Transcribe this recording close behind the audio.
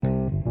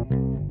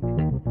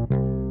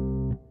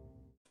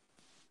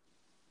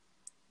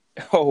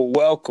Oh,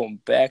 welcome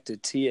back to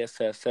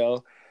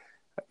TFFL.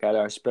 I got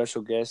our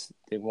special guest,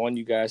 the one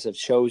you guys have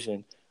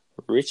chosen,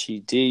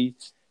 Richy D.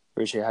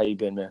 Richy, how you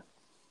been, man?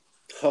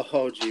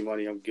 Oh, G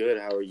Money, I'm good.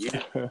 How are you?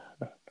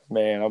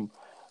 Man,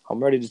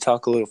 I'm ready to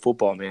talk a little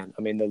football, man.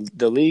 I mean,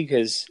 the league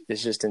is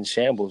just in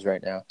shambles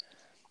right now.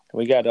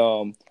 We got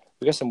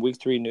some week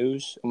 3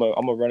 news. I'm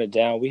gonna run it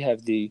down. We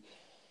have the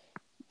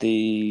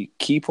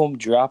keep 'em,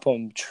 drop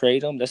 'em,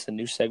 trade 'em. That's the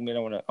new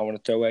segment I wanna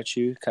throw at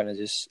you. Kind of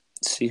just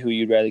see who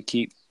you'd rather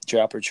keep,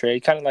 drop, or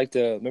trade. Kind of like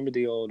remember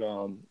the old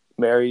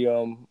marry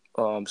 'em,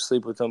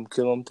 sleep with 'em,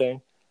 kill 'em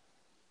thing.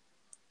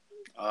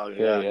 Oh, Yeah,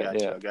 yeah, I yeah, got you.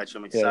 yeah, I got you.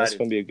 I'm yeah. That's excited.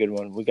 gonna be a good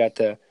one. We got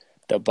the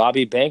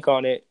Bobby Bank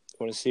on it.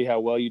 Want to see how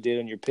well you did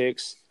on your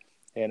picks,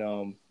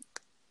 and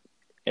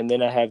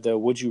then I have the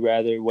would you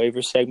rather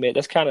waiver segment.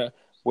 That's kind of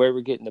where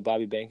we're getting the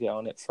Bobby Bank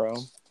on it from.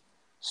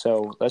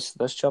 So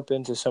let's jump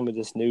into some of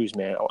this news,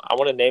 man. I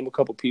want to name a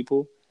couple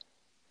people,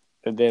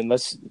 and then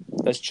let's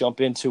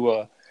jump into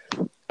a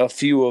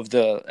few of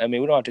the. I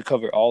mean, we don't have to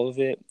cover all of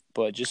it,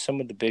 but just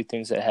some of the big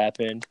things that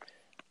happened.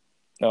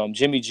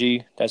 Jimmy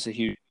G, that's a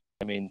huge.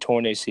 I mean,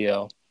 torn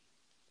ACL.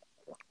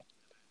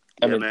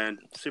 I Yeah, mean, man.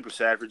 Super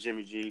sad for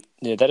Jimmy G.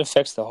 yeah, that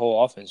affects the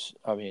whole offense.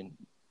 I mean,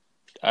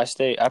 I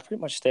pretty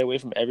much stay away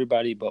from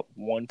everybody but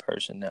one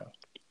person now.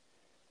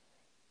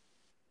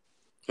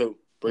 Who?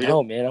 Breida?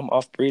 No, man, I'm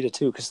off Breida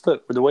too. Because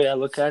look, the way I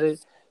look at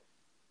it,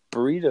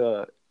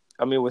 Breida.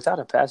 I mean, without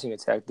a passing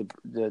attack,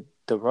 the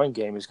run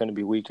game is going to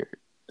be weaker.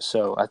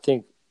 So I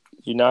think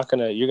you're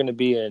gonna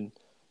be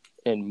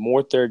in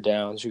more third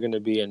downs. You're gonna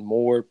be in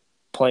more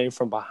playing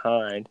from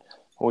behind,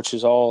 which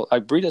is all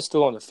like Breida's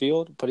still on the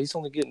field, but he's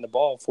only getting the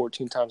ball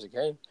 14 times a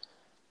game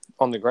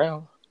on the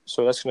ground.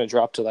 So that's gonna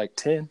drop to like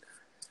 10.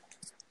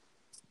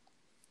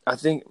 I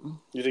think.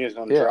 You think it's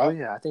going to Yeah, drop? oh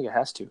yeah, I think it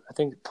has to. I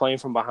think playing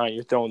from behind,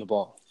 you're throwing the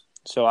ball.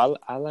 So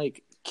I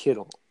like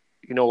Kittle.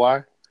 You know why?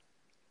 Tell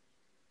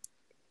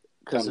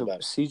Because me of about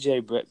it.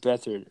 C.J.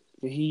 Beathard.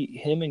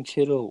 Him and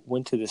Kittle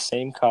went to the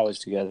same college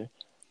together.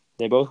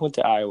 They both went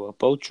to Iowa.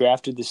 Both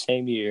drafted the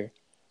same year,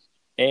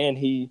 and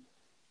he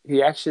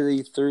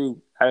actually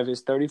threw out of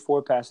his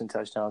 34 passing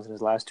touchdowns in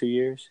his last 2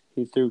 years.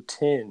 He threw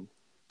 10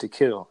 to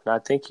Kittle, and I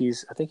think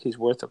he's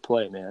worth a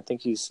play, man. I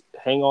think he's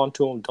hang on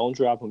to him. Don't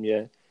drop him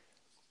yet.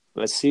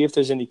 Let's see if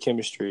there's any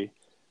chemistry.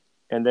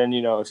 And then,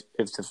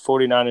 if the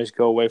 49ers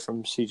go away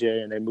from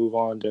CJ and they move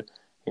on to,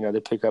 they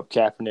pick up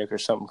Kaepernick or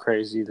something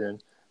crazy,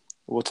 then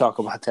we'll talk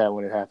about that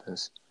when it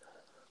happens.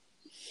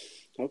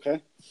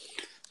 Okay.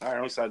 All right,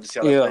 I'm excited to see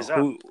how that Yeah. plays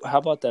out. How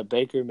about that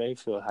Baker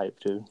Mayfield hype,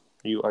 dude?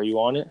 Are you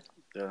on it?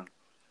 Yeah.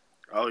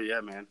 Oh, yeah,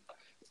 man.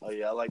 Oh,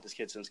 yeah, I like this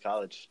kid since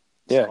college.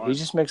 It's Yeah, he fun.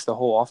 just makes the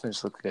whole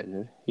offense look good,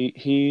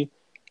 dude.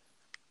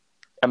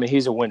 I mean,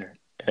 he's a winner,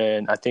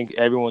 and I think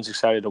everyone's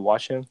excited to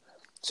watch him.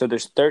 So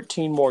there's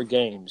 13 more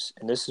games,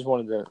 and this is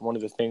one of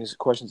the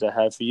questions I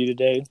have for you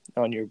today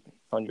on your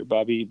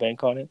Bobby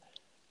Bank on it.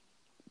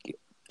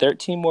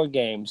 13 more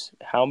games.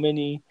 How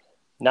many?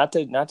 Not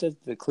that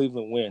the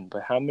Cleveland win,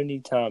 but how many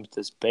times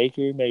does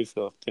Baker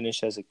Mayfield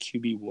finish as a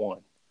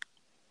QB1?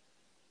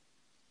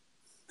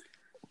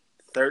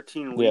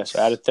 13 Yeah, so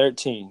out weeks. of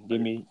 13,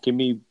 give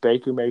me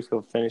Baker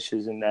Mayfield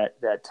finishes in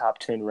that top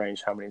 10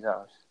 range. How many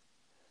times?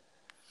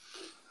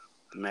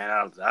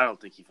 Man, I don't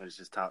think he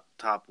finishes top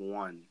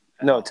one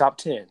at No, all. top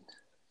 10.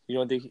 You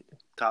don't think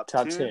Top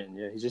top 10? 10?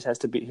 Yeah, he just has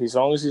to be. As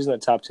long as he's in the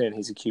top 10,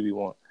 he's a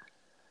QB1.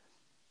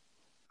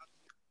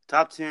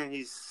 Top 10,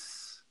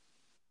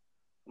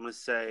 I'm going to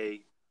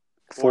say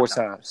four Four times.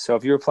 times. So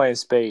if you were playing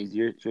spades,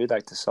 you're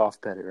like the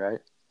soft better, right?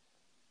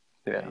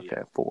 Yeah. Yeah.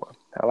 Okay. 4.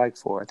 I like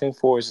 4. I think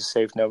 4 is a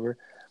safe number.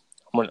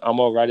 I'm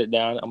gonna write it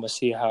down. I'm gonna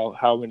see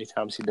how many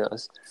times he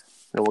does,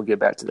 and then we'll get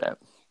back to that.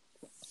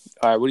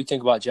 All right. What do you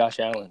think about Josh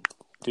Allen?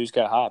 Dude's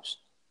got hops.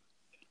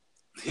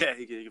 Yeah,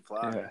 he can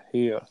fly. Yeah.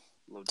 He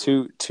Love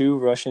Jordan. two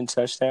rushing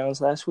touchdowns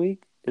last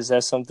week. Is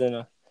that something?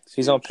 It's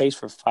He's on huge. pace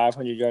for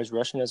 500 yards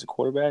rushing as a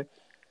quarterback.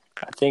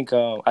 I think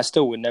I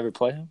still would never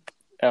play him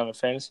out of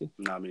fantasy,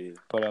 Not me either.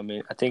 but I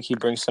mean I think he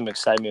brings some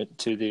excitement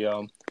to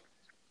the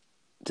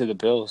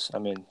Bills. I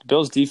mean, the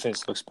Bills'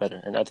 defense looks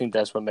better, and I think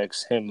that's what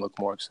makes him look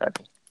more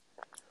exciting.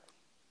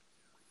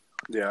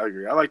 Yeah, I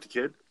agree. I like the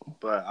kid,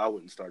 but I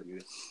wouldn't start him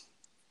either.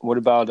 What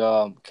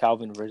about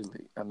Calvin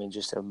Ridley? I mean,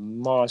 just a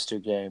monster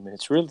game, and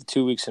it's really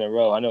 2 weeks in a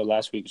row. I know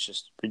last week was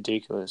just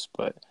ridiculous,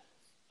 but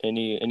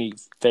any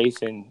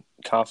faith and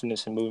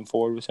confidence in moving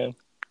forward with him?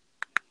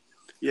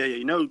 Yeah.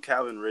 You know who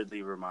Calvin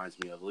Ridley reminds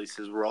me of? At least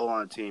his role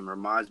on the team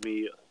reminds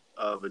me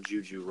of a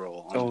Juju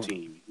role on the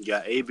team. You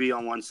got AB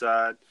on one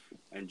side,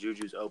 and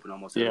Juju's open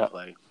almost every Yeah.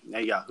 play. Now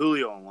you got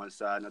Julio on one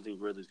side, and I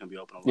think Ridley's going to be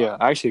open a lot. Yeah,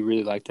 I actually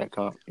really like that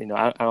comp.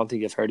 I don't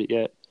think I've heard it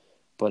yet,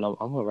 but I'm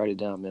going to write it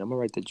down, man. I'm going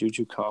to write the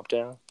Juju comp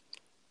down.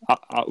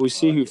 We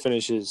see who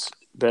finishes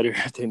better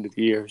at the end of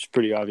the year. It's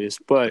pretty obvious.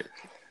 But,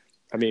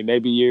 I mean,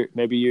 maybe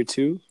year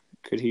 2,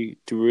 could he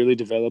really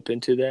develop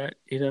into that,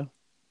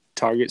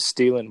 target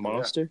stealing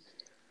monster?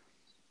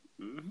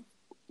 Mm-hmm.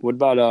 What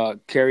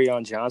about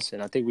Kerryon Johnson?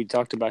 I think we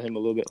talked about him a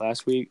little bit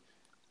last week.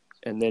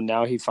 And then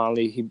now he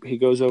finally he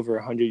goes over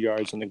 100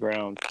 yards on the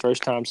ground.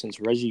 First time since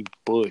Reggie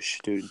Bush,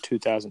 dude, in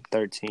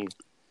 2013.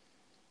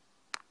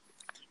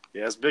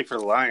 Yeah, it's big for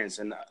the Lions.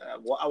 And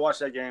I watched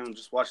that game,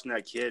 just watching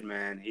that kid,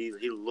 man. He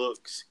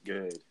looks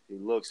good. He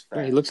looks fast.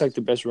 Yeah, he looks like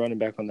the best running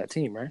back on that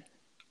team, right?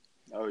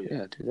 Oh, yeah.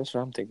 Yeah, dude, that's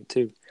what I'm thinking,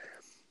 too.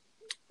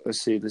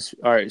 Let's see.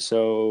 All right,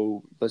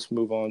 so let's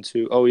move on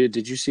to – oh, yeah,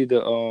 did you see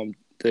the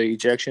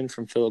ejection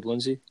from Philip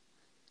Lindsay?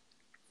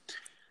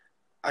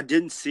 I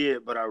didn't see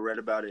it, but I read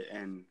about it,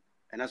 and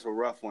that's a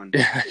rough one.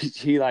 Yeah,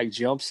 he like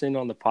jumps in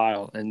on the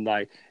pile, and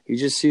like you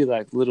just see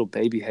like little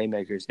baby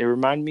haymakers. It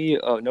reminded me,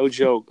 no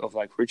joke, of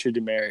like Richard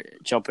D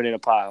jumping in a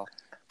pile,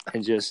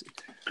 and just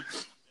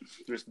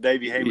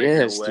baby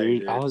haymakers away,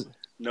 dude. dude.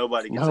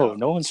 Nobody gets out.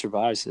 No one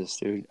survives this,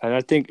 dude. And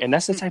I think, and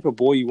that's the type of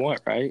boy you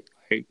want, right?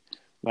 Hey,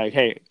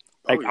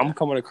 I'm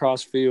coming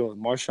across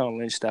field, Marshawn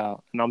Lynch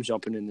style, and I'm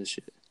jumping in this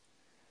shit.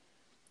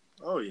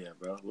 Oh yeah,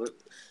 bro.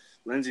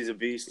 Lindsey's a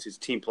beast. He's a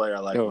team player. I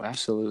like him. Oh,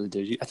 absolutely,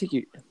 dude. I think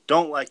you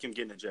don't like him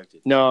getting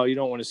ejected. No, you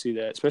don't want to see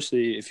that,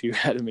 especially if you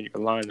had him in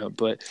your lineup.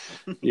 But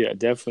yeah,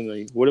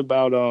 definitely. What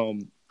about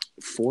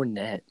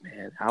Fournette,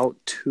 man? Out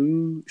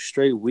 2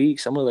 straight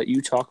weeks. I'm gonna let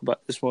you talk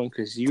about this one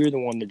because you're the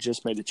one that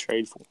just made the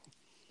trade for him.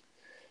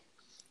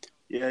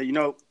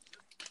 Yeah,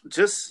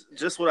 just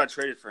what I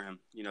traded for him.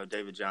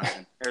 David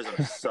Johnson.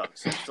 Arizona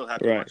sucks. I'm still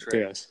happy with my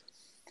trade. Yes.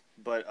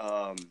 But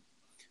I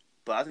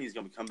think he's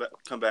gonna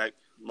come back.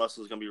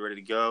 Muscle's gonna be ready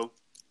to go.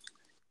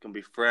 Gonna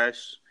be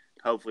fresh.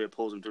 Hopefully, it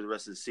pulls him through the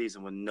rest of the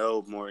season with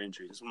no more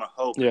injuries. That's my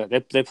hope. Yeah,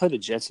 they play the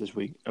Jets this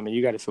week. I mean,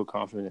 you got to feel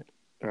confident,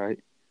 right?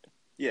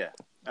 Yeah,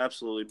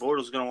 absolutely.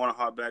 Bortles gonna want to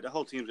hop back. The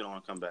whole team's gonna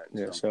want to come back.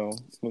 Yeah, so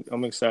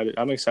I'm excited.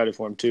 I'm excited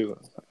for him too.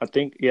 I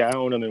think, I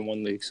own him in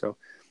one league, so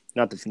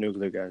not the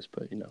nuclear guys,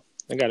 but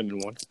I got him in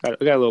one. I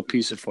got a little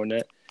piece of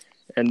Fournette,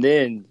 and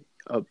then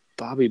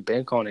Bobby,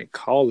 bank on it,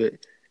 call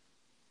it.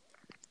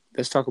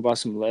 Let's talk about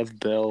some Lev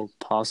Bell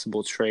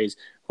possible trades.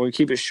 We're gonna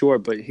keep it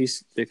short, but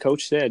the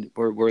coach said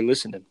we're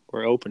listening,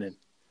 we're opening.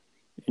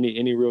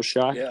 Any real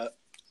shot? Yeah,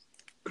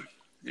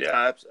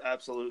 I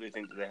absolutely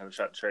think that they have a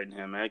shot trading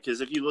him, man.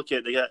 Because if you look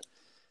at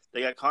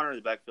they got Connor in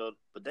the backfield,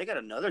 but they got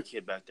another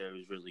kid back there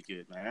who's really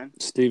good, man.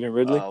 Steven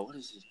Ridley. What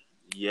is his?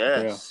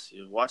 Yes,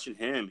 yeah. Watching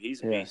him,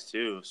 he's a beast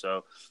too.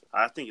 So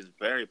I think it's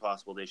very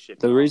possible they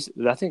ship.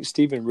 I think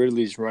Steven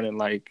Ridley's running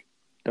like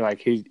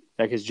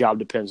his job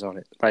depends on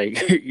it.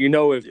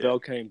 If Bell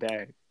came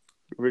back,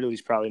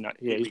 Ridley's probably not.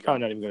 Yeah, he's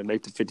probably not even going to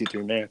make the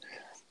 53 man.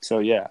 So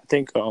yeah, I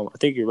think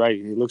you're right.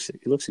 He looks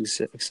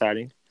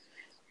exciting.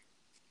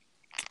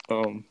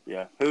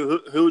 Yeah.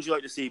 Who would you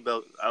like to see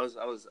Bell? I was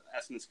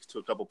asking this to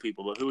a couple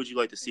people, but who would you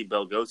like to see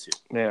Bell go to?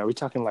 Man, are we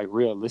talking like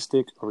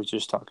realistic, or are we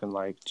just talking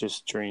like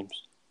just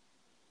dreams?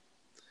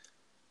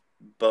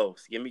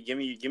 Both. Give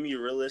me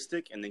your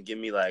realistic, and then give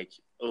me like,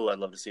 I'd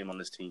love to see him on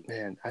this team.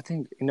 Man, I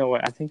think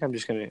what? I think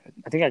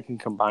I can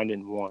combine it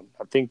in one.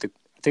 I think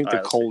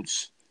the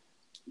Colts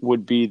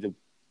would be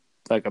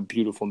a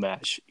beautiful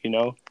match. I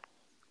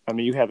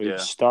mean, you have a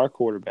star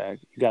quarterback,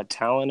 you got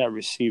talent at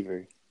receiver,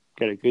 you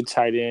got a good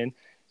tight end,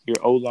 your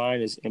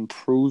O-line is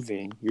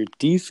improving, your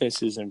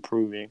defense is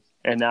improving,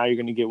 and now you're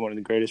going to get one of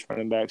the greatest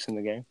running backs in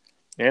the game,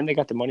 and they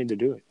got the money to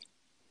do it.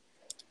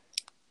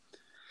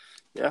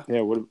 Yeah.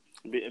 Yeah.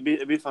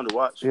 It'd be fun to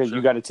watch. Yeah, sure.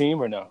 You got a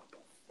team or no?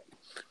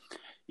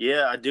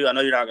 Yeah, I do. I know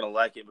you're not going to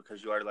like it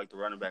because you already like the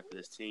running back for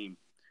this team.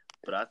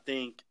 But I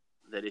think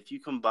that if you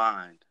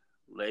combined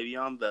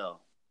Le'Veon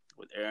Bell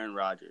with Aaron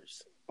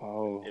Rodgers,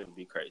 it would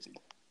be crazy.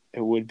 It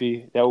would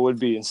be. That would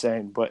be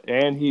insane.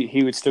 And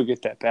he would still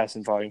get that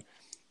passing volume.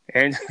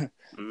 And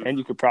and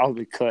you could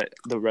probably cut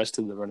the rest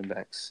of the running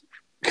backs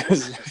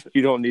because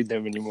you don't need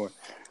them anymore.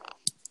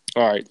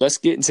 All right, let's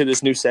get into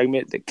this new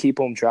segment, the keep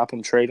them, drop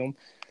them, trade them.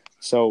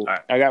 So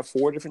I got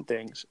 4 different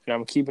things, and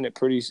I'm keeping it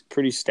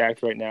pretty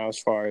stacked right now as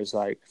far as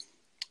like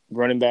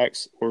running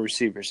backs or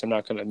receivers. I'm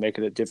not going to make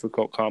it a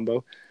difficult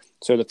combo.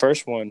 So the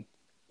first one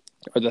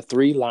are the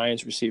 3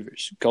 Lions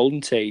receivers: Golden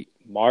Tate,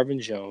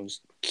 Marvin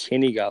Jones,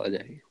 Kenny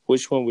Galladay.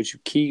 Which one would you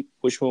keep?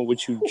 Which one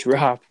would you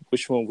drop?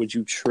 Which one would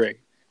you trade?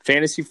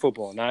 Fantasy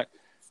football, not.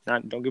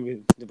 Don't give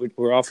me.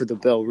 We're off of the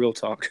bell. Real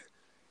talk.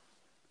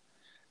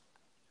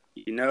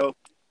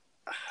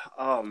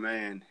 Oh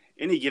man.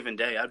 Any given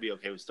day, I'd be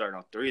okay with starting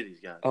all 3 of these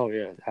guys. Oh,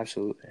 yeah,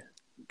 absolutely.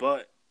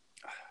 But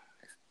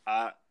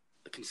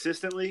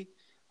consistently,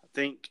 I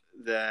think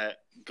that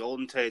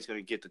Golden Tate's going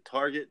to get the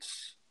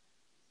targets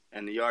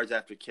and the yards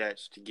after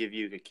catch to give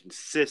you the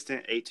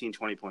consistent 18,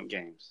 20-point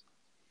games.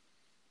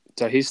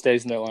 So he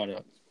stays in the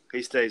lineup.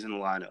 He stays in the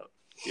lineup.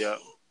 Yep.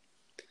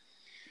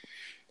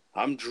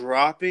 I'm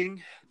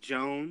dropping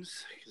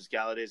Jones because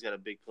Galladay's got a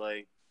big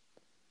play.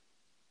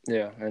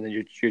 Yeah, and then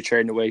you're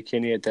trading away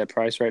Kenny at that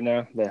price right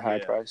now, that high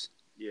price.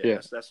 Yeah.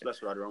 That's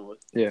what I'd run with.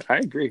 Yeah, I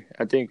agree.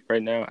 I think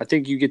right now,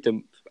 you get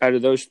out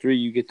of those 3,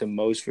 you get the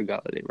most for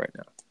Galladay right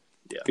now.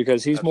 Yeah,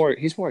 because he's more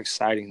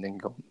exciting than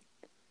Golden.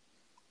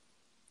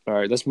 All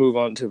right, let's move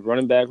on to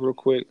running back real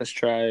quick. Let's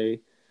try.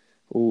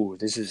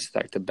 This is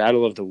like the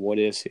battle of the what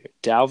ifs here: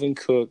 Dalvin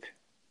Cook,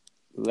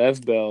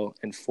 Lev Bell,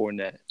 and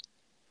Fournette.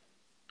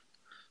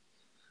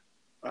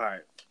 All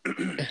right.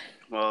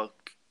 Well,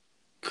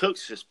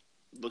 Cooks just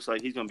looks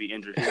like he's gonna be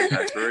injured his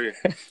entire career.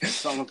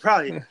 So I'm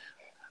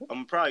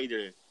gonna probably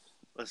either.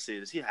 Let's see.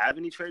 Does he have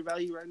any trade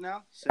value right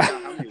now? Sent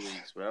out how many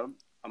leagues, bro?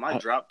 I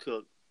might drop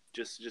Cook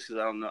just because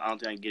I don't know. I don't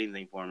think I can get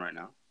anything for him right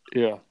now.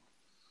 Yeah.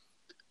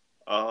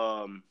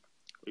 Well,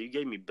 you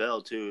gave me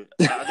Bell too.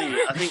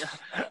 I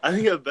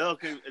think if Bell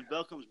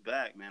comes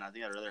back, man, I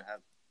think I'd rather have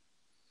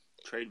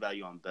trade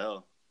value on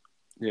Bell.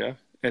 Yeah,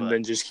 and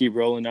then just keep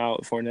rolling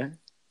out Fournette.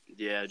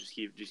 Yeah, just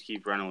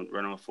keep running with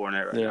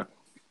Fournette now.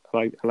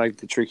 I like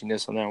the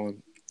trickiness on that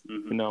one.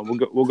 Mm-hmm. No,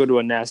 we'll go to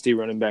a nasty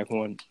running back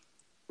one.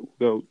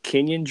 We'll go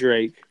Kenyon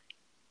Drake,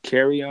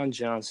 Kerryon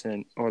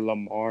Johnson, or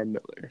Lamar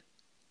Miller.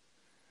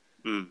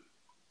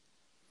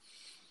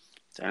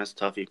 That's a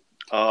toughie.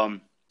 I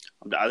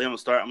think I'm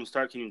gonna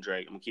start Kenyon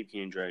Drake. I'm gonna keep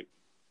Kenyon Drake.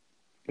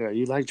 Yeah,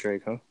 you like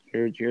Drake, huh?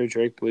 You're a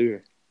Drake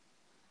believer.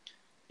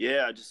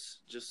 Yeah,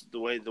 just the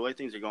way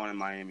things are going in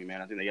Miami,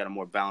 man. I think they got a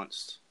more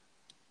balanced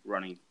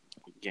running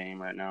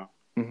game right now.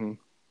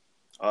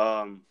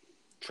 Mm-hmm.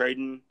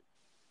 Trading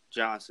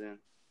Johnson.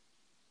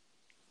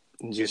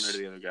 Just getting rid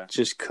of the other guy.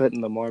 Just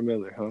cutting Lamar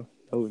Miller, huh?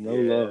 No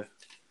love.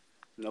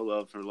 No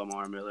love for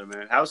Lamar Miller,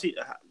 man. How's he?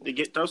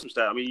 Throw some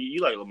stats. I mean,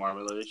 you like Lamar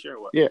Miller this year,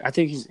 or what? Yeah, I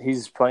think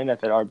he's playing at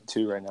that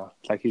RB2 right now.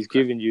 Like he's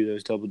giving you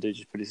those double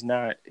digits, but he's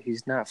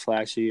not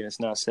flashy and it's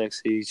not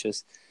sexy. He's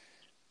just,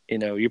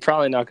 you're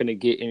probably not going to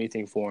get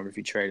anything for him if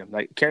you trade him.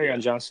 Like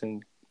Kerryon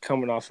Johnson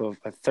coming off of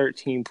a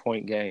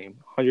 13-point game,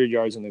 100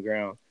 yards on the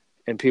ground,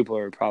 and people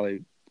are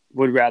probably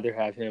would rather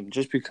have him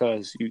just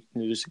because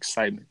there's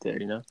excitement there,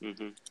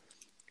 Mm-hmm.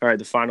 All right,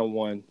 the final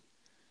one,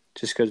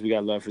 just because we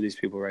got love for these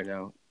people right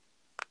now.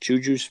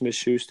 Juju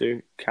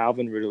Smith-Schuster,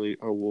 Calvin Ridley,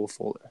 or Will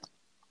Fuller.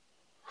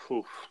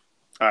 All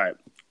right,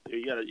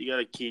 you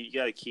gotta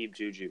keep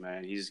Juju,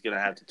 man. He's gonna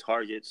have the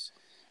targets.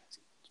 He's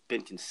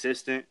been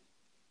consistent.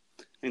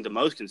 I think the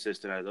most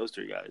consistent out of those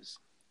three guys.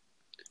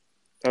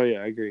 Oh yeah,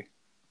 I agree.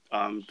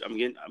 I'm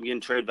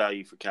getting trade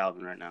value for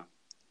Calvin right now.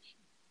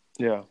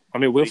 Yeah, I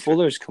mean Will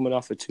Fuller is coming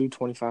off of 2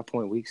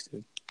 25-point weeks,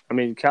 dude. I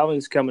mean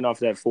Calvin's coming off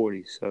that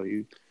 40, so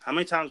you. How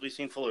many times have we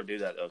seen Fuller do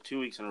that though? 2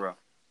 weeks in a row.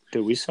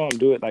 Dude, we saw him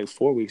do it like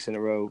 4 weeks in a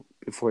row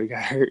before he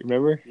got hurt.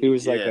 Remember? He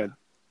was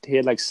he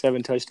had like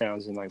 7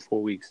 touchdowns in like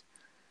 4 weeks.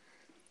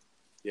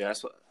 Yeah,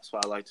 that's why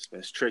I like this man.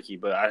 It's tricky,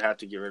 but I'd have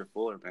to get rid of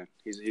Fuller, man.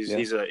 He's an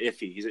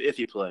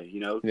iffy play,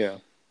 Yeah.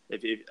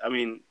 If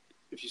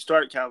you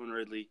start Calvin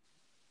Ridley,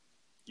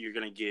 you're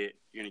gonna get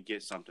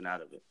something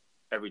out of it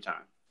every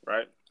time,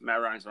 right?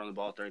 Matt Ryan's throwing the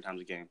ball 30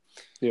 times a game.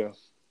 Yeah.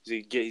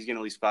 He's getting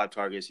at least 5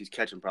 targets. He's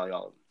catching probably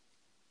all of them.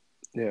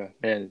 Yeah,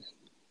 man.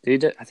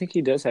 I think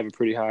he does have a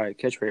pretty high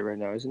catch rate right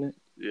now, isn't it?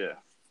 Yeah.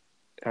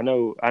 I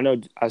know.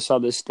 I saw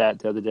this stat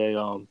the other day.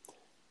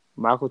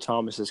 Michael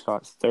Thomas has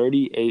caught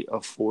 38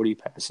 of 40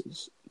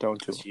 passes.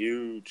 That's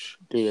huge.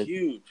 Dude,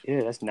 huge.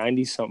 Yeah, that's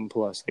 90-something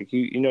plus. Like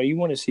you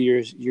want to see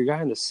your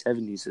guy in the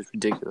 70s is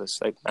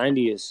ridiculous. Like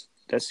 90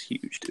 that's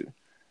huge, dude.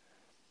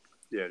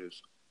 Yeah, it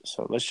is.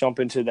 So let's jump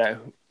into that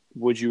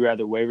Would You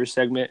Rather waiver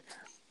segment.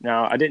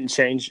 Now, I didn't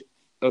change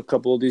a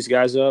couple of these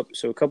guys up.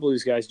 So a couple of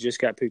these guys just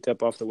got picked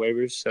up off the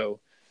waivers. So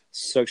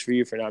sucks for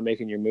you for not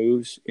making your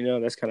moves.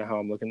 That's kind of how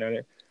I'm looking at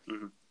it.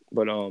 Mm-hmm.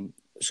 But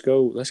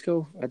let's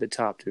go at the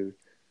top, dude.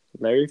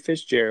 Larry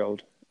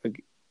Fitzgerald,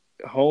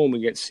 home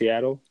against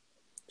Seattle.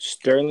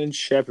 Sterling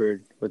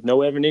Shepard with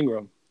no Evan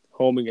Ingram,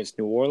 home against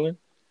New Orleans.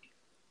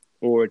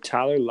 Or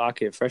Tyler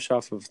Lockett, fresh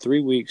off of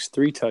 3 weeks,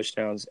 3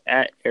 touchdowns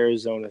at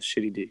Arizona.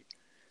 Shitty D.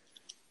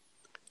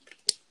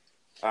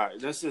 All right,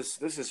 this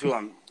is who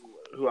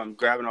I'm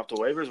grabbing off the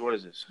waivers. What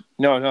is this?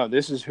 No.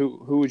 This is who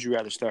would you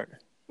rather start?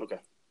 Okay.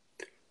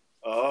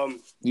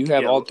 You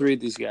have all 3 of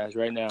these guys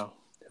right now.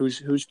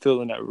 Who's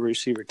filling that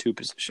receiver 2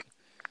 position?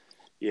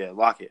 Yeah,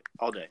 Lockett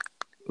all day.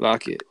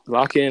 Lockett,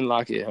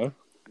 huh?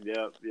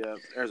 Yep.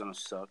 Arizona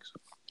sucks.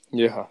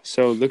 Yeah.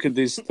 So look at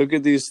these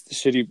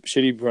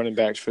shitty running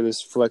backs for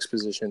this flex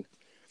position.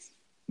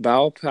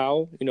 Pow.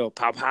 Pow.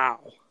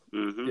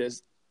 Mm-hmm.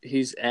 Yes,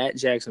 he's at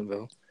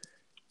Jacksonville.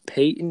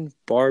 Peyton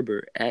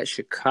Barber at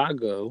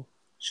Chicago.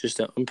 It's just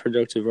an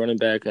unproductive running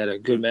back at a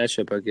good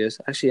matchup, I guess.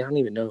 Actually, I don't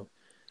even know.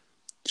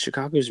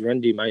 Chicago's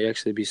run D might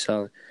actually be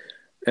solid.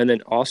 And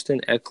then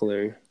Austin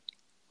Eckler,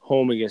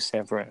 home against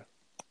San Fran.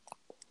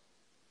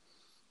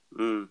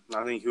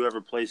 I think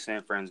whoever plays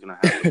San Fran is going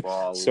to have the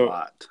ball a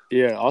lot.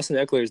 Yeah, Austin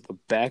Eckler is the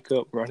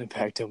backup running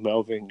back to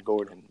Melvin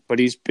Gordon. But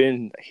he's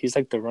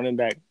like the running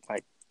back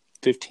like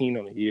 15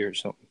 on the year or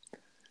something.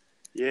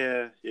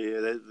 Yeah.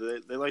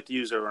 They like to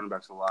use their running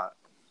backs a lot.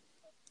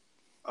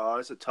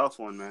 It's a tough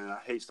one, man. I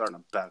hate starting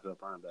a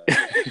backup running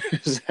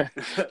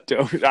back.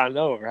 Dude, I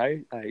know,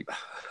 right? Like,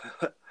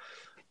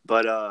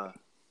 but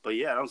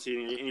yeah, I don't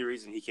see any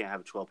reason he can't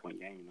have a 12-point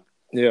game.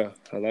 Yeah,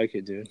 I like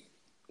it, dude.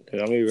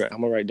 I'm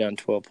gonna write down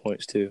 12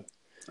 points too.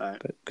 All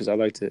right. Because I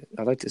like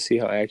to see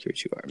how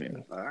accurate you are,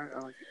 man. All right, I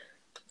like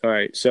it. All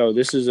right, so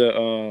this is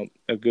a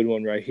good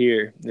one right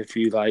here. If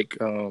you like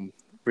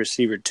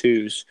receiver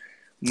 2s,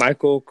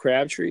 Michael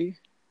Crabtree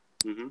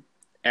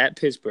at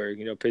Pittsburgh.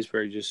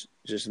 Pittsburgh just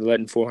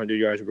letting 400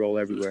 yards roll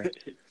everywhere.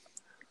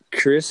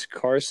 Chris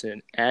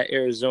Carson at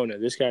Arizona.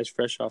 This guy's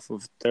fresh off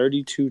of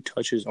 32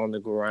 touches on the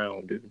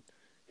ground, dude.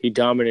 He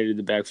dominated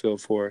the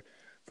backfield for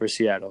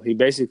Seattle. He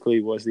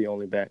basically was the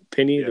only back.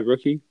 Penny, the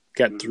rookie,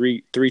 got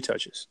three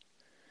touches.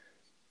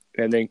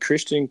 And then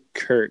Christian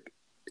Kirk,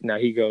 now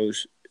he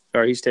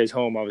stays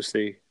home,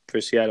 obviously, for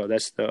Seattle.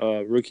 That's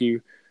the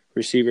rookie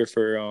receiver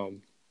for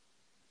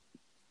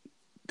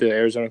the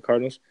Arizona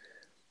Cardinals.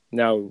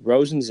 Now,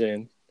 Rosen's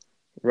in.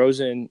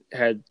 Rosen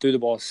threw the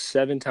ball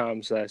 7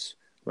 times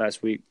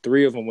last week.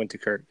 3 of them went to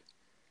Kirk.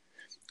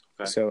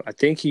 Okay. So I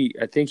think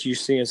you're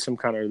seeing some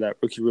kind of that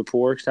rookie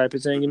rapport type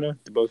of thing, you know?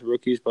 They're both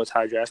rookies, both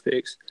high draft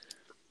picks.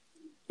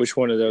 Which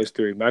one of those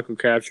 3? Michael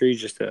Crabtree,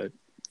 just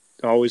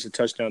always a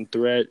touchdown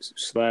threat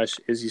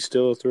 / is he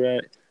still a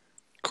threat?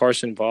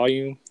 Carson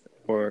volume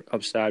or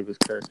upside with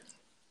Kirk?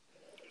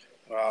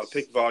 I'll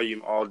pick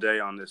volume all day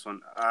on this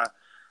one. I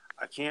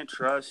can't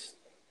trust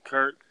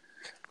Kirk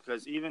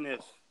because even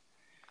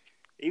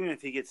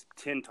if he gets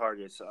 10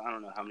 targets, I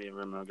don't know how many of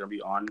them are going to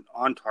be on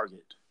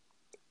target.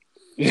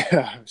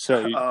 Yeah,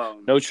 so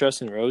no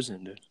trust in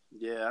Rosen, dude.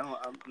 Yeah,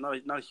 I'm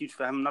not a huge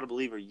fan. I'm not a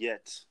believer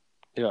yet.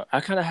 Yeah,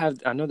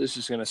 I know this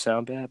is going to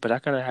sound bad, but I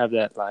kind of have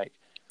that, like,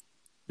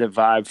 the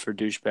vibe for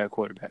douchebag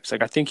quarterbacks.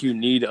 Like, I think you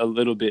need a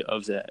little bit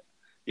of that.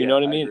 You know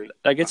what I mean? Agree.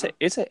 Like,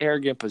 it's an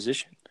arrogant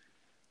position.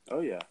 Oh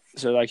yeah.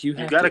 So like you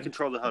got to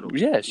control the huddle.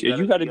 Yes,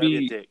 you got to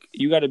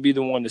be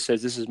the one that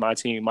says this is my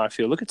team, my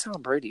field. Look at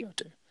Tom Brady out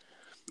there.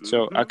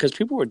 So because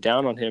people were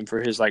down on him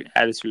for his like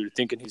attitude,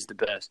 thinking he's the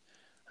best,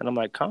 and I'm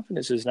like,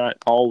 confidence is not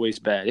always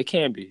bad. It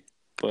can be,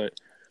 but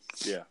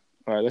yeah.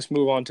 All right, let's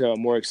move on to a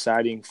more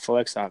exciting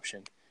flex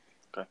option.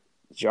 Okay.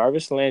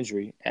 Jarvis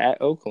Landry at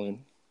Oakland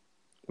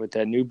with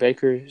that new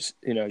Baker's,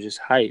 just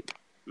hype.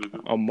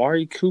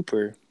 Amari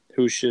Cooper,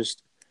 who's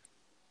just.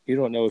 You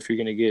don't know if you're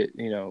going to get,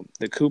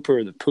 the Cooper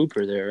or the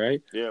Pooper there,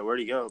 right? Yeah, where'd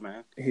he go,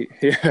 man?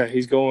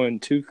 He's going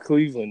to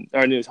Cleveland.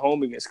 Or his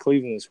home against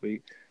Cleveland this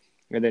week.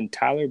 And then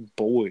Tyler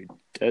Boyd.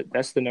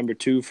 That's the number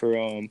 2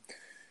 for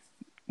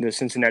the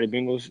Cincinnati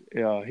Bengals.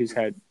 He's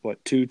had,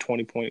 2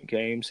 20-point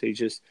games. He's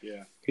just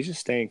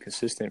staying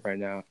consistent right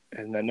now.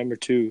 And that number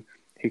 2,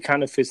 he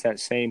kind of fits that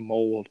same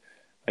mold,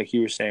 like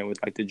you were saying,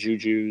 with like the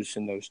Jujus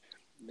and those.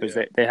 Because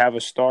they have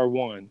a star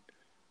 1,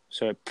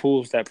 so it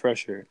pulls that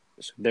pressure.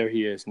 So there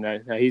he is. Now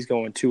he's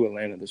going to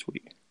Atlanta this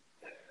week.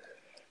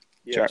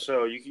 Yeah,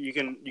 so you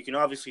can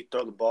obviously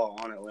throw the ball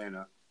on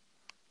Atlanta.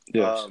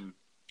 Yes.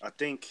 I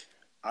think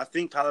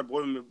Tyler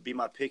Boyd would be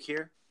my pick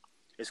here.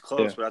 It's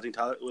close, but I think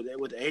Tyler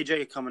with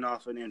AJ coming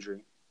off an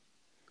injury.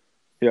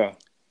 Yeah.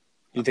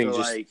 You think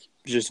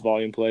just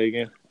volume play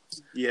again?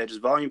 Yeah,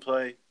 just volume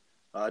play.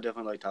 I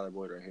definitely like Tyler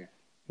Boyd right here.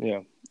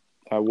 Yeah.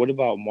 What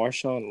about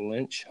Marshawn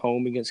Lynch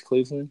home against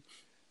Cleveland?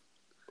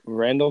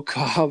 Randall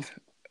Cobb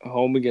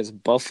home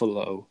against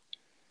Buffalo,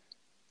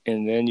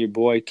 and then your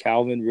boy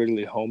Calvin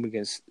Ridley home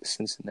against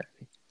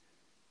Cincinnati.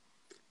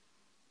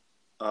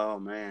 Oh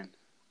man,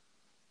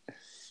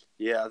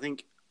 yeah, I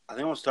think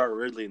I'll start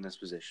Ridley in this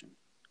position.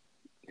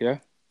 Yeah.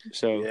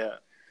 So yeah,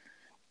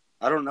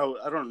 I don't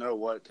know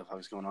what the fuck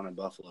is going on in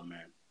Buffalo,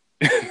 man.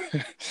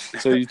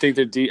 So you think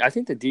I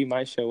think the D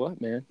might show up,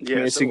 man. Yeah, I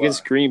mean, it's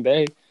against Green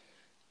Bay.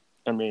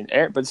 I mean,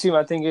 but see,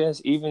 my thing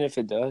is, even if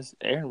it does,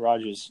 Aaron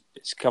Rodgers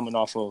is coming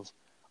off of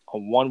a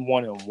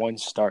 1-1-1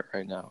 start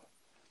right now.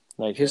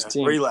 Like his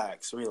team,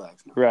 relax.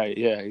 Right?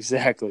 Yeah,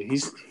 exactly.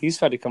 He's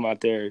had to come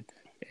out there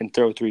and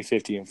throw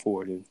 350 and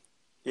 4, dude.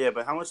 Yeah,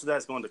 but how much of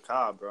that's going to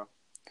Cobb, bro?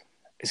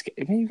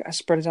 You got to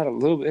spread it out a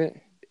little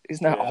bit.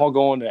 It's not all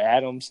going to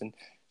Adams and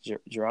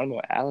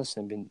Geronimo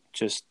Allison. Been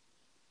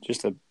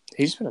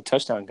he's been a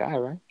touchdown guy,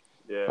 right?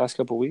 Yeah. Last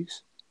couple of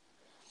weeks.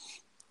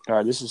 All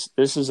right, this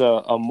is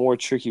a more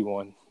tricky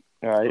one.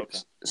 All right, okay.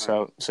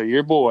 So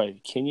your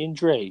boy Kenyon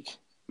Drake.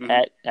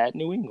 At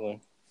New England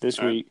this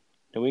week.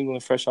 New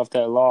England fresh off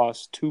that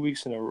loss 2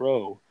 weeks in a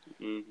row.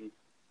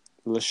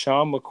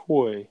 LaShawn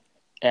McCoy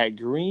at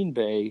Green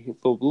Bay,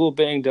 a little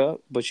banged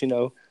up, but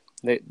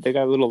they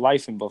got a little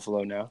life in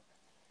Buffalo now.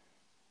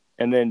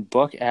 And then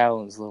Buck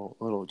Allen's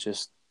little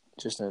just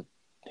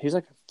he's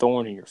like a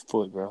thorn in your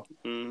foot, bro.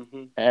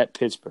 At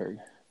Pittsburgh.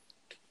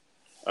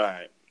 All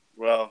right.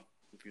 Well,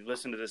 if you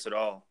listen to this at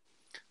all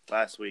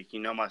last week,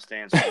 my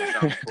stance on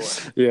LaShawn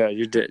McCoy. Yeah,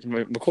 you're dead.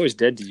 McCoy's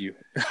dead to you.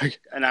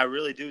 And I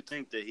really do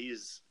think that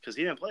because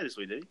he didn't play this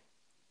week, did he?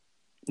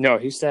 No,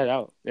 he sat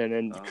out. And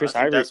then Chris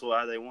Ivory. That's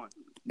why they won.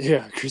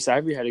 Yeah, Chris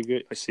Ivory had a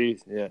good.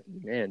 Yeah,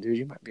 man, dude,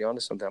 you might be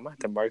onto something. I might have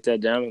to mark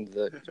that down in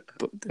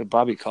the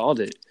Bobby called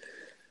it.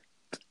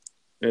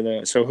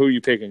 And so, who are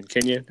you picking?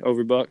 Kenyon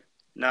over Buck?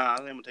 Nah, I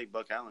think I'm gonna take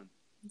Buck Allen.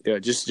 Yeah,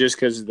 just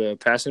because of the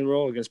passing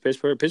role against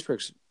Pittsburgh.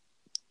 Pittsburgh's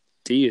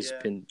D has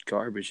been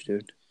garbage,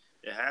 dude.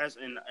 It has,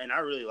 and I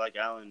really like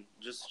Allen.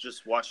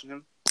 Just watching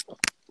him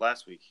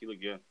last week, he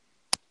looked good.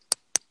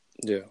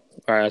 Yeah.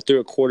 All right, I threw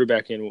a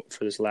quarterback in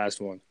for this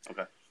last one.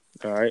 Okay.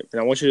 All right, and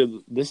I want you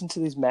to listen to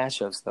these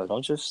matchups though.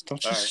 Don't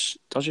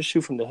just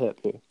shoot from the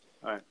hip, dude.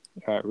 All right.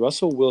 All right.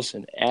 Russell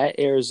Wilson at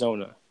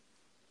Arizona.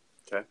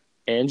 Okay.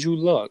 Andrew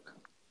Luck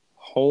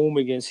home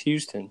against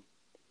Houston.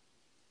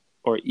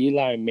 or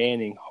Eli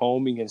Manning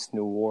home against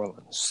New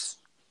Orleans?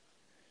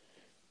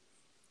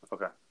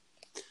 Okay.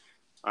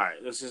 All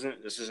right. This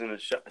isn't a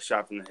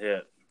shot from the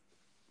hip,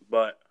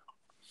 but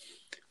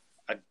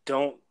I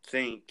don't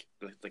think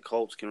the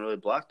Colts can really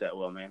block that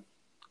well, man.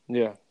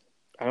 Yeah,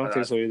 I don't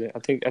think so either. I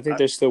think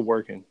they're still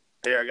working.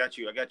 Here, I got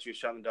you. A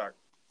shot in the dark.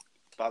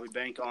 Bobby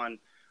Bank on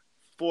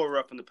 4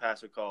 roughing the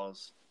passer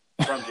calls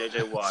from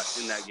J.J. Watt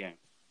in that game.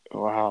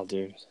 Wow,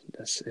 dude,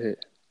 that's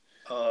it.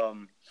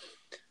 My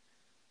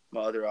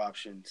other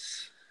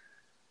options.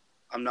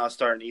 I'm not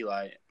starting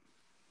Eli.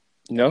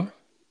 No.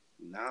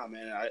 Nah,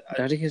 man.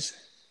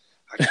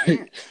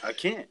 I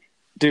can't.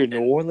 Dude,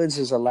 New Orleans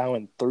is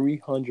allowing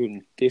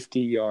 350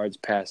 yards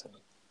passing.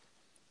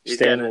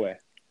 Staying away.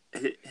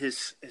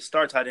 His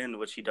star tight end,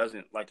 which he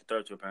doesn't like to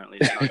throw to, apparently,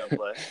 is not going to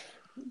play.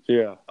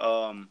 Yeah.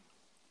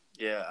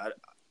 Yeah,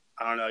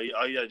 I don't know.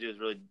 All you got to do is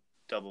really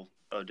double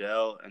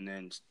Odell and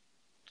then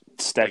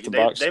stack the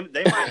box.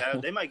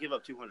 They might give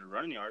up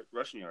 200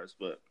 rushing yards,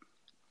 but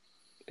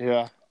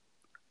yeah,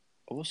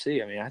 we'll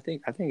see. I mean, I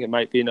think it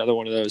might be another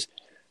one of those.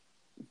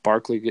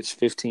 Barkley gets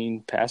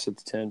 15 pass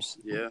attempts.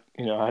 Yeah,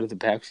 out of the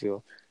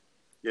backfield.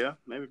 Yeah,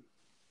 maybe.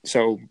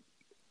 So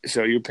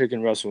you're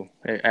picking Russell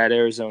at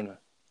Arizona.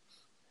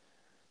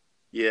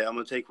 Yeah, I'm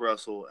gonna take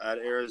Russell at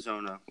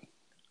Arizona.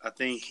 I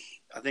think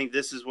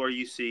this is where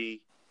you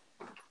see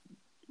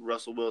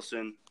Russell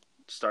Wilson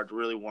start to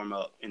really warm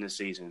up in the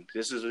season.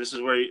 This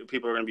is where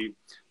people are going to be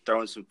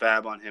throwing some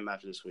fab on him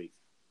after this week.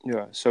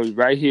 Yeah. So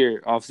right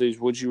here off these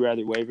would you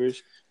rather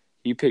waivers,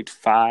 you picked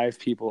 5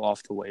 people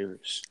off the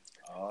waivers.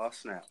 Oh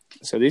snap!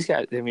 So these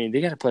guys, I mean,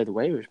 they got to play the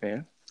waivers,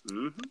 man.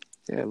 Mm-hmm.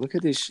 Yeah. Look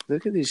at these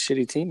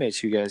shitty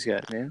teammates you guys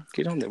got, man.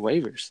 Get on the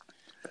waivers.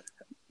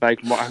 Like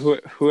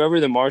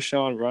whoever the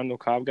Marshawn Rundle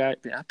Cobb guy,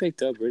 man, I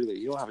picked up Ridley.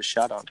 You don't have a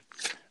shot on him.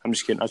 I'm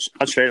just kidding.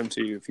 I'll trade him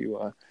to you if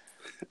you're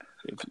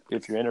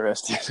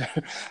interested.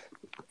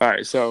 All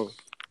right, so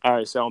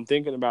I'm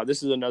thinking about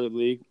this is another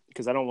league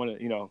because I don't want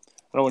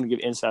to give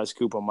inside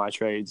scoop on my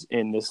trades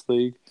in this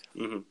league.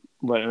 Mm-hmm.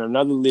 But in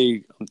another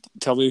league,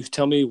 tell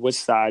me what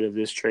side of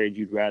this trade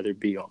you'd rather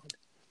be on.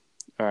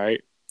 All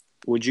right,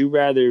 would you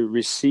rather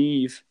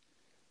receive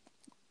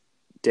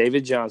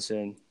David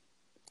Johnson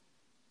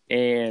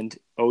and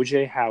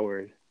O.J.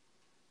 Howard,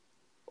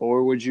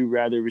 or would you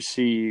rather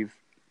receive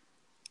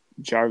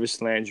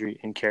Jarvis Landry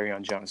and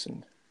Kerryon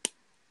Johnson?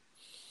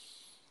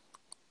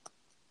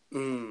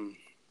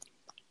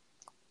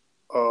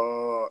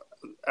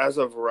 As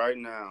of right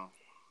now,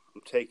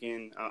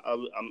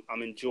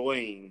 I'm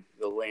enjoying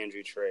the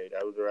Landry trade.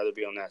 I would rather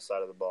be on that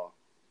side of the ball.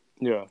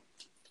 Yeah.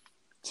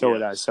 So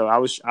would I. So I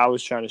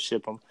was trying to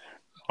ship him.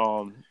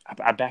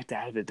 I backed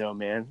out of it though,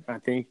 man. I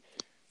think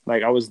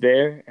I was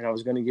there and I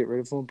was gonna get rid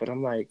of him, but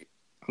I'm like,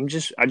 I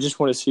just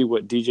want to see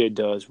what DJ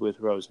does with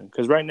Rosen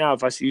because right now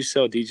if I see you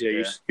sell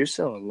DJ, you're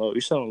selling low.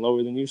 You're selling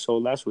lower than you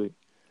sold last week.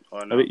 Oh,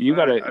 no. You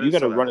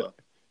gotta run it.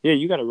 Yeah,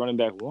 you got to running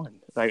back one.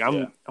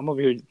 I'm over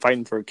here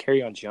fighting for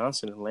Kerryon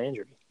Johnson and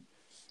Landry.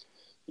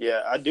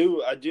 Yeah, I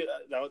do.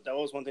 That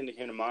was one thing that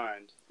came to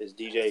mind is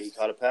DJ. He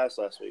caught a pass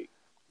last week.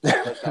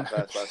 Touchdown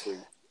pass last week.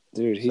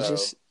 Dude,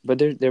 but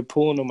they're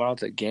pulling him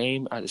out the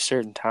game at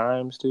certain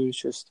times, dude. It's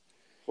just.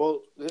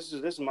 Well, this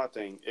is my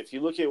thing. If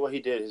you look at what he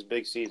did his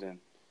big season,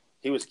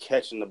 he was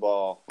catching the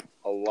ball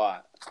a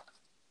lot.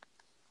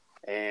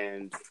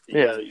 And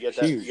you got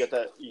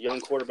that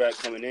young quarterback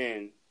coming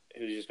in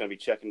who's just going to be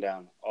checking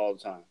down all the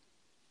time.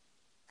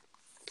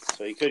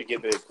 So he could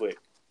get big quick.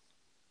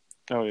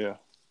 Oh yeah.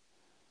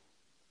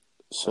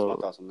 So that's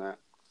my thoughts on that.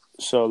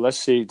 So let's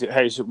see.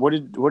 Hey, so what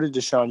did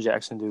Deshaun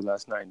Jackson do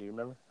last night? Do you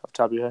remember off the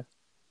top of your head?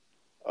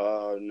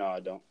 No,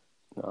 I don't.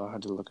 No, I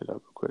had to look it up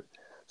real quick.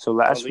 So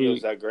last week, I don't think it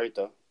was that great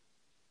though.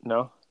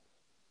 No.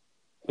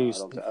 I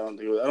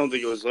don't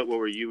think it was what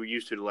were you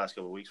used to the last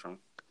couple of weeks from.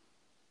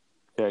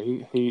 Yeah,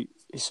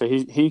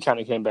 he kind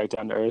of came back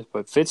down to earth,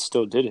 but Fitz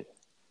still did it.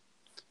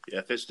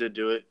 Yeah, Fitz did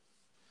do it.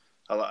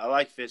 I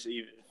like Fitz.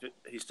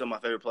 He's still my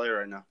favorite player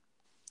right now.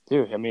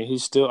 Dude, I mean,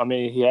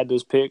 he had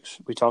those picks.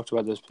 We talked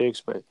about those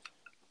picks, but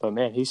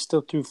man, he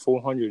still threw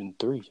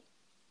 403.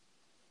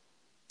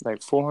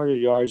 400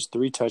 yards,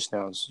 3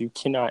 touchdowns. You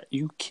cannot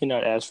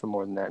ask for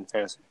more than that in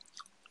fantasy.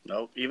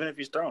 No, even if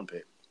he's throwing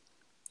pick.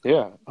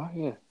 Yeah. Oh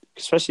yeah.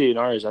 Especially in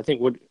ours, I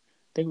think we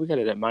got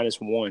it at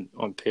 -1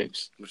 on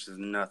picks, which is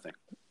nothing.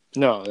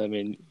 No, I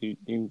mean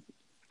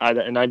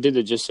I did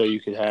it just so you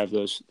could have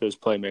those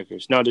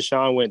playmakers. No,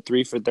 Deshaun went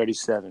 3 for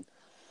 37.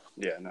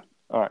 Yeah, no.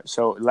 All right,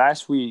 so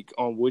last week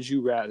on Would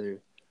You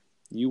Rather,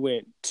 you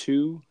went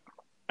 2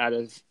 out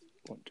of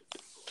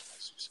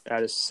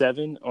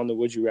 7 on the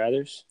Would You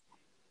Rathers.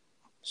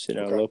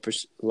 Sitting on a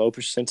low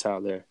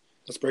percentile there.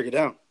 Let's break it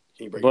down.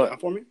 Can you break it down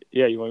for me?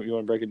 Yeah, you want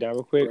to break it down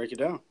real quick? Break it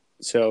down.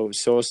 So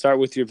we'll start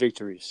with your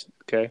victories.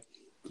 Okay,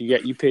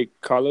 you picked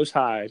Carlos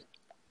Hyde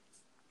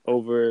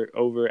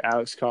over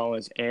Alex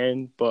Collins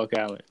and Buck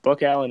Allen.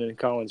 Buck Allen and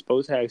Collins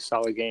both had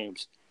solid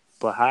games,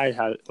 but Hyde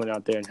went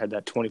out there and had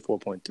that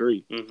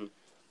 24.3. Mm-hmm.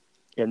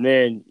 And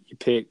then you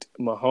picked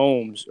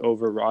Mahomes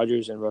over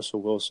Rodgers and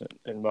Russell Wilson.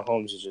 And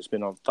Mahomes has just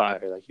been on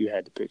fire. Like, you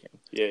had to pick him.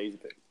 Yeah, he's a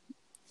pick.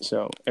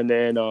 So, and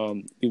then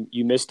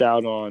you missed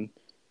out on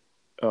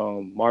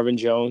Marvin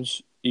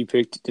Jones. You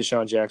picked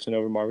Deshaun Jackson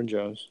over Marvin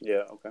Jones.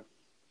 Yeah, okay.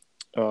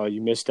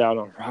 You missed out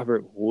on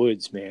Robert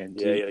Woods, man.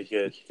 Dude,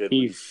 good.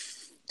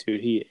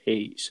 He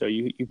ate. So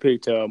you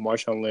picked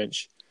Marshawn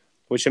Lynch,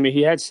 which, I mean,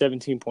 he had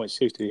 17.6,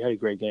 dude. He had a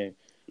great game.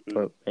 Mm-hmm.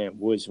 But, man,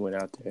 Woods went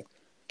out there.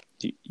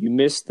 You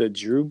missed the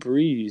Drew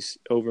Brees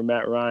over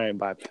Matt Ryan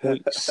by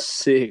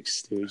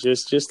 0.6, dude.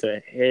 Just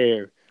a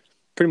hair.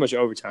 Pretty much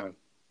overtime.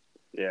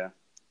 Yeah.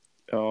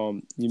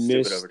 You Stupid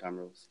missed overtime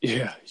rules.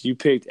 Yeah. You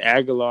picked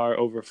Aguilar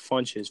over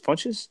Funches.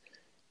 Funches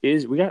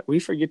we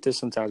forget this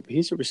sometimes, but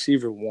he's a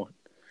receiver one.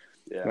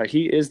 Yeah. Like,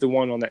 he is the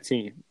one on that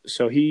team.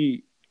 So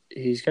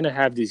he's gonna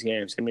have these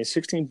games. I mean,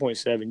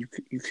 16.7,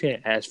 you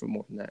can't ask for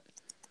more than that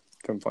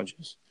from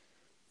Funches.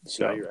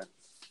 So no, you're right.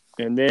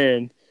 And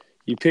then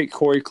you picked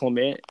Corey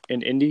Clement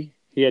in Indy.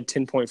 He had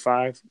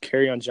 10.5.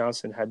 Kerryon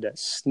Johnson had that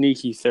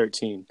sneaky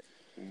 13.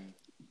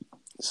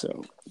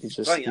 So he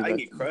just. I didn't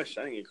get crushed.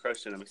 I didn't get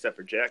crushed in him except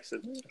for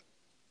Jackson.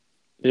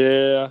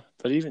 Yeah,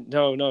 but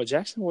no,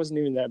 Jackson wasn't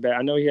even that bad.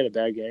 I know he had a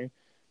bad game,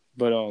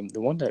 but the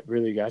one that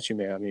really got you,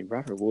 man. I mean,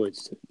 Robert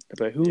Woods.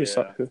 But who is?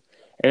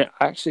 And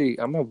actually,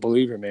 I'm a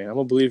believer, man. I'm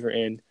a believer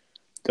in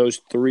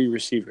those three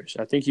receivers.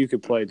 I think you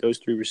could play those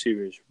three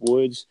receivers: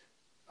 Woods,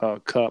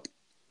 Kupp,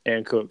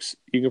 and Cooks.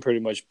 You can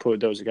pretty much put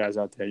those guys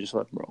out there and just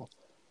let them roll.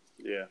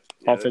 Yeah.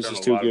 Offense is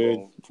too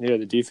good. Yeah,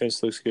 the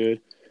defense looks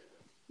good.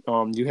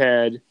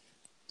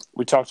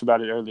 We talked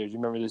about it earlier. Do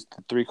you remember the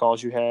 3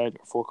 calls you had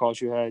or 4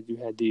 calls you had? You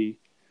had the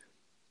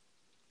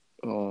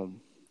I'm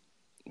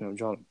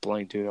drawing a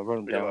blank, dude. I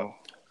wrote them down. I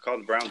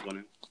called the Browns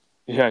winning.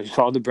 Yeah, you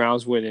called the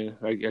Browns winning.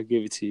 I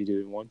give it to you,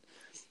 dude. One.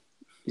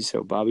 You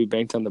said Bobby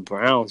banked on the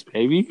Browns,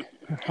 baby.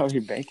 Bobby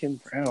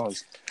banking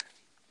Browns.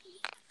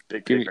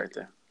 Big pick right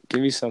there. Give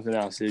me something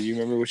else, dude. You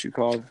remember what you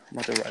called? I'm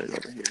about to write it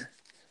over here.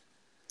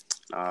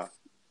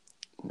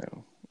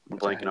 No. I'm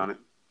blanking on it.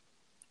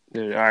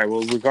 Dude, all right,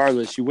 well,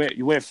 regardless, you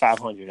went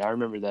 500. I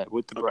remember that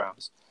with the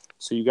Browns.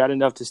 So you got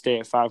enough to stay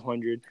at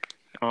 500.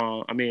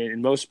 I mean,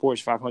 in most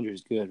sports, 500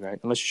 is good, right?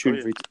 Unless you're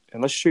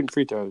shooting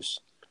free throws.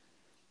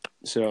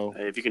 So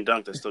hey, if you can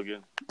dunk, that's still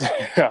good. All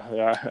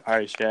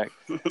right, Shaq.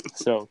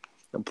 So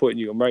I'm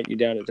writing you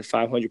down at the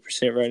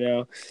 500% right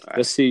now. Right.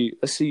 Let's see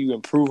you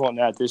improve on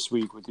that this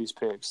week with these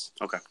picks.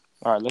 Okay.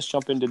 All right, let's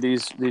jump into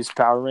these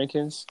power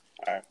rankings.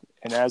 All right.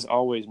 And as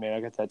always, man, I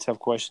got that tough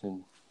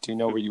question. Do you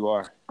know where you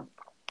are?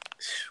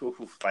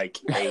 Like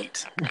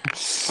 8.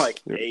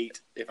 Like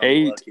 8 if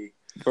I'm lucky.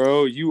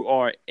 Bro, you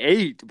are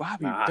 8.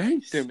 Bobby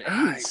banked them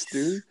 8s,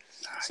 dude. Nice.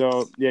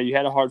 So, yeah, you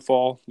had a hard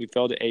fall. You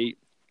fell to 8.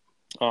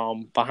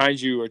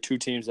 Behind you are 2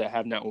 teams that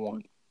have not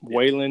won. Yeah.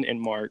 Waylon and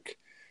Mark.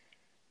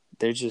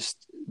 They're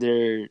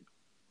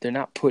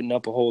not putting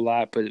up a whole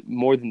lot, but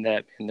more than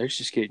that, man, they're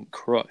just getting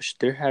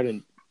crushed.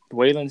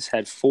 Waylon's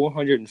had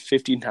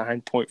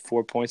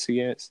 459.4 points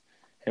against,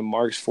 and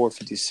Mark's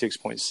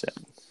 456.7.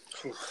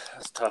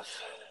 That's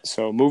tough.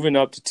 So moving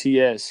up to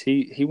TS,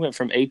 he went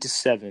from 8 to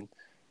 7.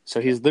 So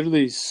he's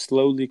literally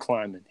slowly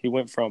climbing. He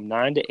went from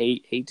 9 to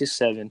 8, 8 to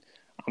 7.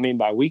 I mean,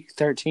 by week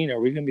 13, are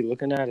we going to be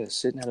looking at it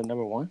sitting at a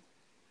number 1?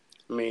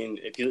 I mean,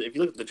 if you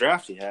look at the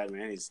draft he had,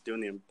 man, he's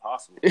doing the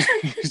impossible.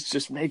 He's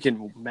just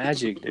making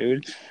magic,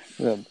 dude.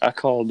 I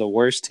call the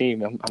worst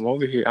team. I'm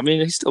over here. I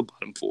mean, he's still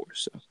bottom 4.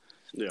 So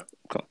yeah.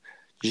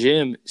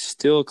 Jim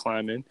still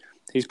climbing.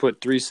 He's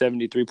put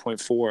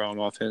 373.4 on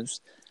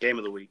offense. Game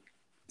of the week.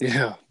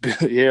 Yeah,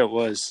 it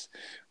was.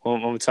 Well,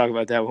 I'm going to talk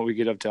about that when we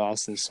get up to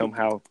Austin,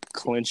 somehow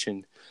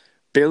clinching.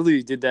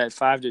 Billy did that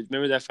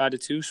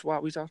 5-2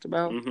 swap we talked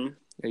about? Mm-hmm.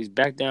 He's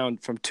back down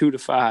from 2 to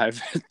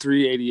 5,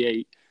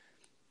 388.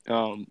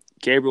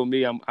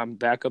 Gabriel, I'm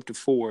back up to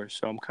 4,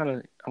 so I'm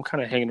kind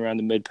of hanging around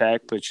the mid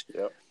pack, but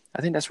yep.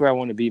 I think that's where I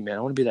want to be, man.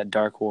 I want to be that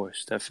dark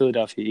horse, that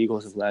Philadelphia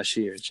Eagles of last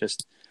year. It's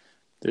just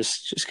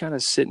kind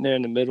of sitting there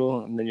in the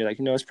middle, and then you're like,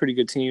 it's a pretty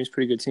good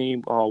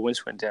team. Oh,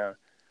 Wentz went down.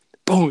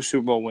 Boom,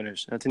 Super Bowl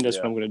winners. I think that's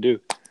what I'm going to do.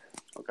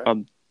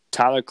 Okay.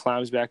 Tyler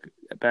climbs back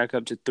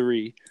up to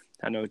 3.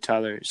 I know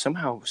Tyler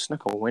somehow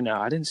snuck a win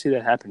out. I didn't see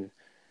that happening.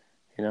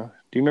 Do you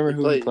remember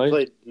who he played? He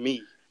played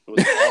me. It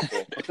was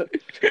awful.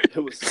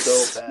 It was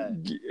so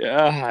bad.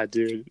 Yeah,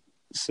 dude.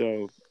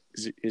 So,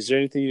 is there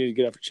anything you need to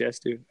get off your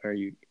chest, dude? Or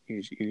you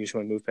just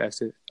want to move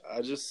past it?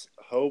 I just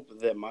hope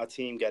that my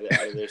team got it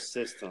out of their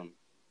system.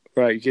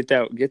 Right, get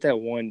that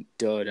one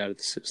dud out of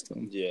the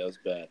system. Yeah, it was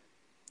bad.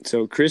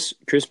 So Chris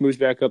moves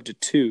back up to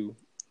 2,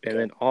 and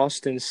then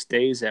Austin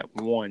stays at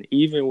 1.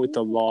 Even with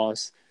the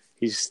loss,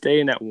 he's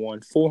staying at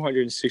 1,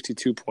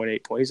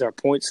 462.8 points. He's our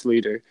points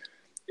leader,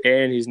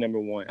 and he's number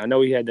 1. I know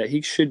he had that.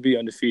 He should be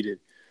undefeated.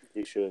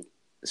 He should.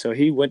 So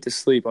he went to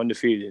sleep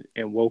undefeated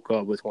and woke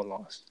up with 1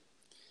 loss.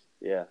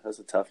 Yeah, that's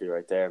a toughie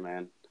right there,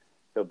 man.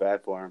 Feel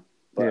bad for him,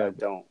 but I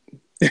don't.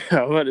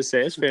 I'm about to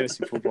say, it's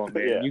fantasy football,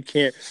 man. Yeah. You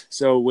can't –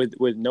 so with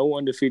no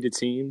undefeated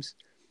teams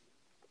 –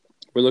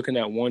 we're looking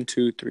at 1,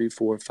 2, 3,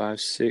 4,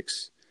 5,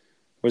 6.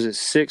 Was it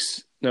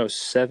 6 No,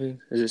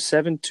 7. Is it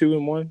 7,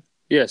 2-1?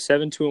 Yeah,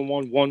 7,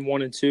 2-1, 1,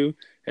 1-2,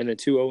 and then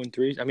 2,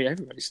 0-3. I mean,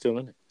 everybody's still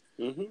in it.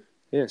 Mm-hmm.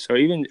 Yeah, so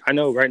even I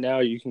know right now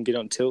you can get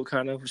on tilt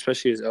kind of,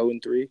 especially as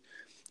 0-3.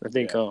 I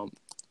think,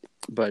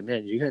 but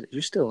man,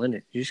 you're still in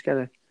it. You just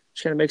gotta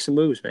make some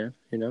moves, man.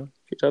 You know,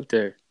 get up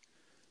there.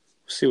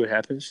 We'll see what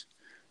happens.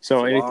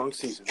 So, it's a long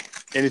season.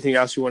 Anything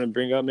else you want to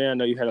bring up, man? I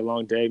know you had a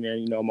long day, man.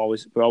 You know,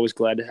 we're always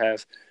glad to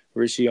have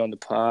Richie on the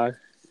pod.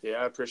 Yeah,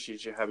 I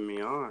appreciate you having me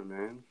on,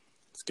 man.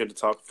 It's good to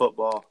talk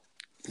football.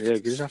 Yeah,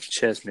 get it off your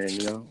chest, man.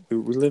 You know,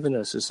 we live in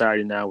a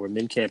society now where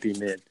men can't be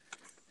men,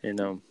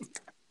 and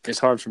it's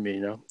hard for me.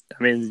 You know,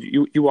 I mean,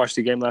 you watched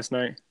the game last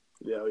night?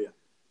 Yeah, oh yeah.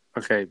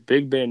 Okay,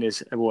 Big Ben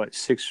is what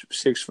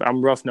 6'6".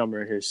 I'm rough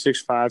numbering here.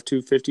 6'5",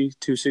 250,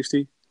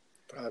 260.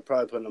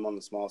 Probably putting him on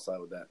the small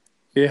side with that.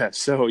 Yeah,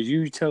 so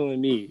you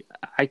telling me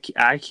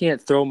I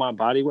can't throw my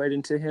body weight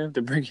into him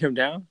to bring him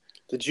down?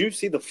 Did you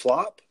see the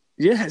flop?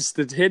 Yes,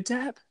 the head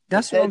tap.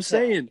 That's what I'm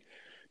saying.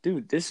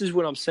 Dude, this is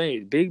what I'm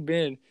saying. Big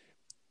Ben,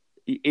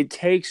 it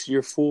takes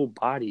your full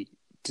body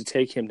to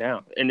take him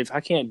down. And if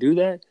I can't do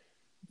that,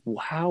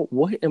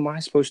 what am I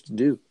supposed to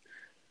do?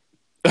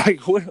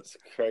 Like, what? It's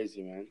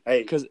crazy, man.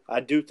 Hey, because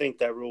I do think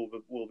that rule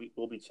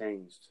will be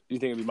changed. You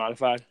think it'll be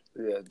modified?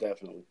 Yeah,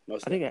 definitely. I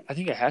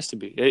think it has to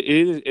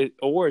be.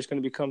 Or it's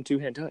going to become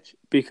two-hand touch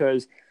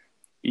because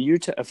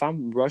if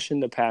I'm rushing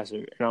the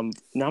passer and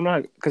I'm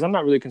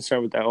not really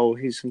concerned with that. Oh,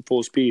 he's in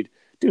full speed,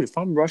 dude. If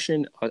I'm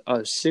rushing a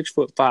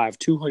 6'5",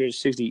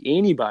 260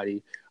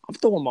 anybody, I'm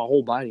throwing my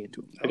whole body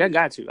into him. Like I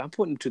got to. I'm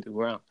putting him to the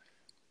ground.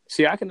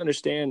 See, I can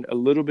understand a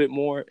little bit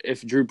more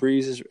if Drew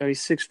Brees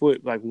is 6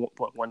 foot, like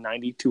what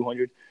 190,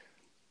 200.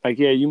 Like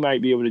yeah, you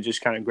might be able to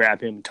just kind of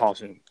grab him and toss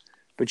him,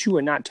 but you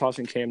are not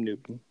tossing Cam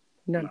Newton.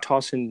 You're not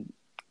tossing.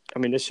 I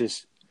mean, that's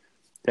just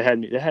that had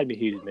me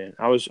heated, man.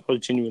 I was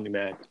genuinely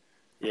mad.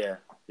 Yeah,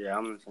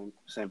 I'm on the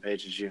same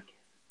page as you.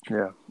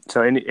 Yeah.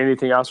 So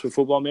anything else with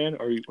football, man?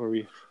 Or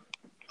we?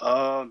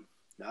 No,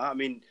 I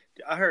mean,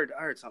 I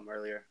heard something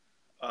earlier.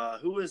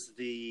 Who was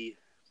the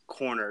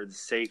corner, the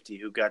safety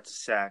who got the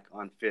sack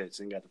on Fitz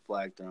and got the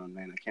flag thrown?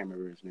 Man, I can't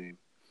remember his name.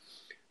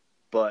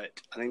 But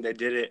I think they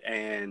did it,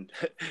 and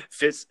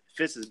Fitz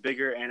is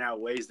bigger and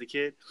outweighs the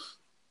kid.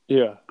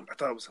 Yeah. I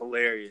thought it was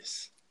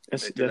hilarious. They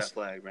threw that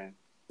flag, man.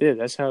 Yeah,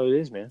 that's how it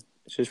is, man.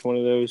 It's just one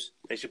of those.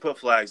 They should put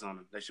flags on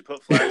them.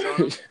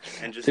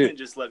 And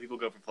just let people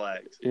go for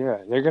flags. Yeah,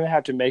 they're gonna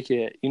have to make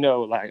it. You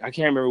know, like I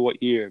can't remember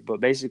what year, but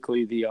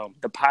basically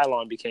the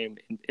pylon became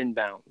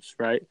inbounds,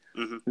 right?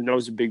 Mm-hmm. And that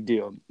was a big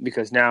deal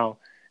because now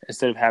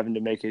instead of having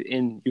to make it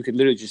in, you could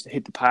literally just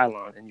hit the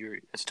pylon and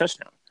it's a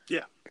touchdown.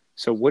 Yeah.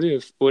 So what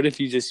if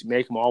you just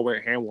make them all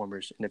wear hand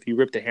warmers, and if you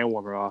rip the hand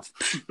warmer off,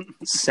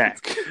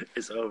 sack.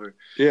 It's over.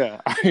 Yeah,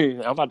 I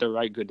mean, I'm about to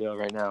write Goodell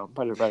right now. I'm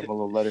about to write him a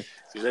little letter.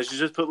 Dude, they should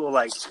just put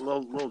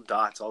little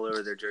dots all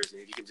over their jersey,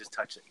 and you can just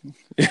touch it.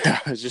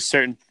 Yeah, just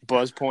certain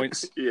buzz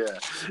points. Yeah,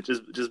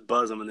 just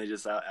buzz them, and they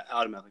just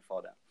automatically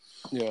fall down.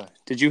 Yeah.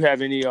 Did you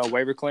have any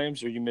waiver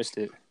claims, or you missed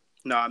it?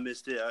 No, I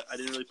missed it. I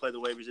didn't really play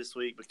the waivers this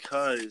week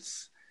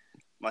because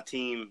my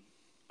team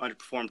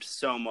underperformed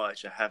so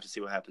much. I have to see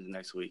what happens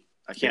next week.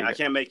 I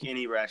can't make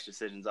any rash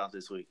decisions off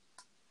this week.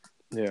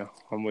 Yeah,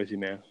 I'm with you,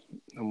 man.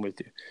 I'm with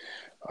you.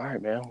 All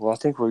right, man. Well, I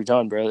think we're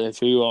done, brother.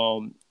 If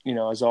you,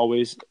 as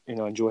always,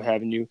 enjoy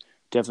having you.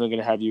 Definitely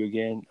going to have you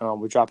again.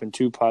 We're dropping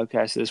 2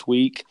 podcasts this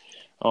week.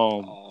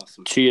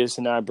 Awesome. Chias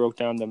and I broke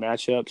down the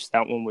matchups.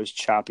 That one was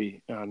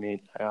choppy. I mean,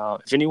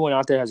 if anyone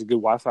out there has a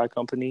good Wi-Fi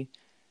company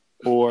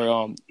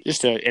or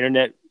just an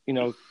internet,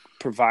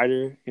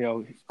 provider,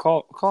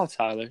 call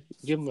Tyler.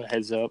 Give him a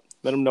heads up.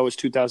 Let him know it's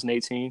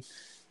 2018.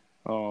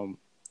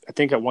 I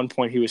think at one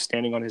point he was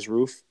standing on his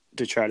roof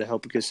to try to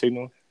help get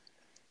signal.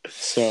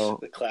 So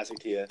the classic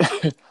TS.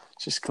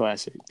 Just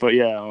classic. But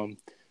yeah, I'm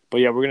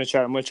gonna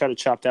try to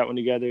chop that one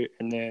together,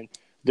 and then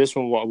this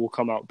one will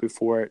come out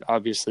before it,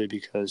 obviously,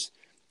 because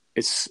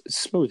it's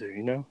smoother.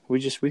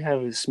 We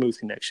have a smooth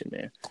connection,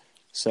 man.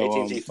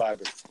 So AT&T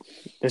fiber.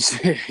 That's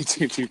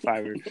AT&T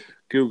fiber.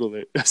 Google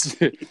it. That's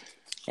it.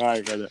 All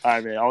right, brother. All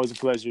right, man. Always a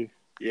pleasure.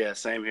 Yeah,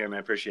 same here, man.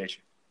 Appreciate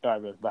you. All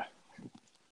right, brother. Bye.